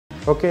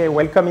Okay,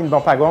 welcome in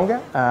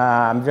Bampagong.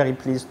 I'm very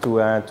pleased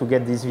to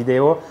get this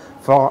video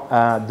for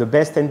the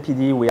best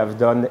NPD we have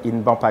done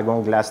in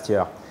Bampagong last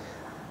year.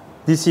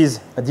 This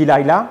is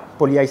Delilah,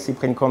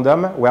 polyisoprene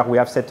condom, where we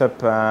have set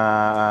up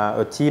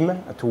a team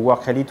to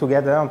work really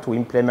together to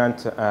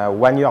implement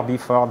 1 year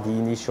before the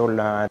initial.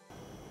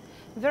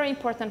 Very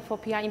important for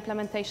PI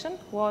implementation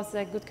was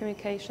a good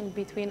communication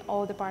between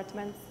all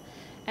departments.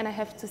 And I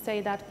have to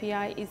say that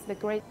PI is the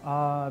great...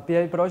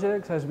 PI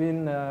projects has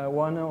been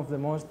one of the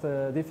most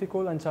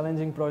difficult and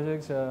challenging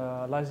projects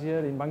last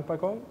year in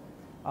Bampagong.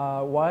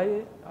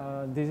 Why?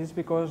 This is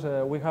because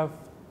we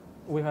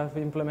have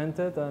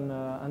implemented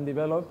and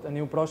developed a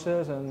new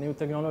process and new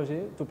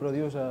technology to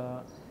produce a...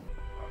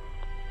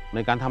 ใน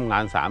การทำงา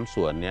น3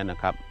ส่วนนี้นะ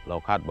ครับเรา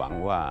คาดหวัง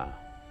ว่า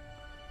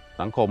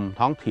สังคม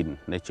ท้องถิ่น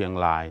ในเชียง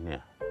รายเนี่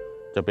ย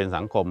จะเป็น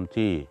สังคม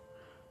ที่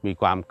มี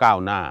ความก้าว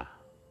หน้า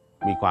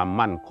มีความ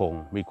มั่นคง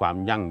มีความ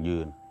ยั่งยื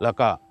นแล้ว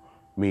ก็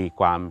มี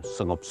ความส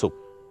งบสุข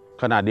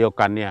ขณะเดียว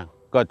กันเนี่ย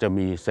ก็จะ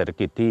มีเศรษฐ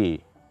กิจที่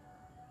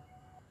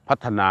พั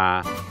ฒนา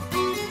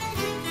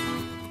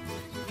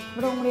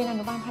โรงเรียนอ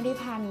นุบาลพฤ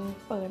พันธ์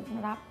เปิด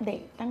รับเด็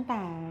กตั้งแ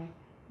ต่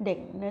เด็ก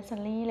เนอร์เซอ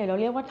รี่เลยเรา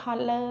เรียกว่าทอด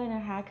เลอร์น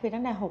ะคะคือ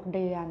ตั้งแต่6 เ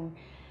ดือน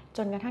จ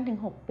นกระทั่งถึง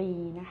6 ปี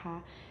นะคะ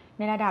ใ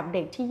นระดับเ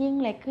ด็กที่ยิ่ง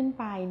เล็กขึ้น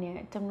ไปเนี่ย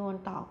จำนวน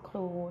ต่อค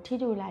รูที่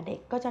ดูแลเด็ก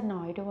ก็จะ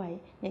น้อยด้วย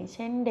อย่างเ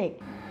ช่นเด็ก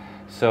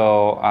So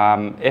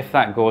if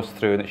that goes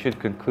through, and it should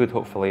conclude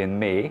hopefully in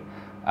May,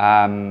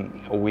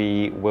 we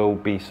will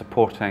be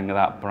supporting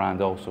that brand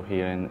also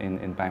here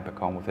in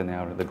Bampagong within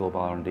the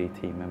global R&D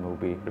team, and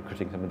we'll be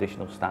recruiting some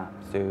additional staff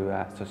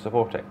to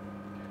support it.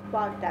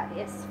 Wow, that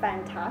is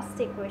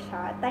fantastic,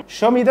 Richard.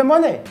 Show me the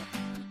money!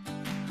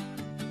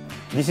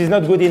 This is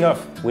not good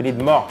enough. We need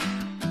more.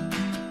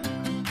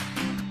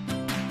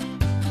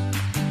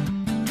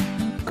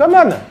 Come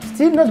on!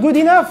 Still not good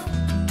enough!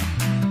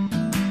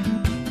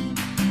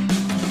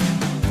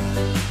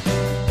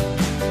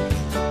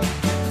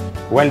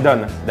 Well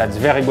done. That's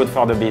very good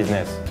for the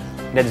business.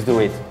 Let's do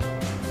it.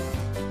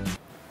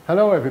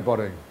 Hello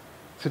everybody.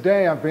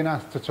 Today I've been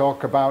asked to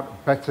talk about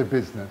better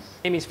business.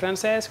 My name is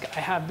Francesc.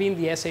 I have been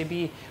the SAP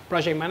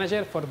project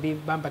manager for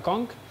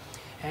Bampagong.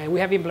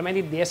 We have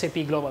implemented the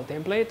SAP global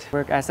template. I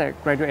work as a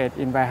graduate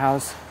in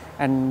Warehouse,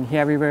 and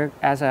here we work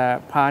as a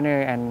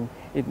partner, and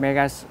it makes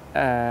us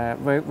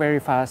work very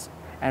fast,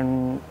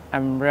 and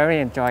I'm really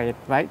enjoy it,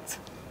 right?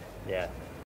 Yeah.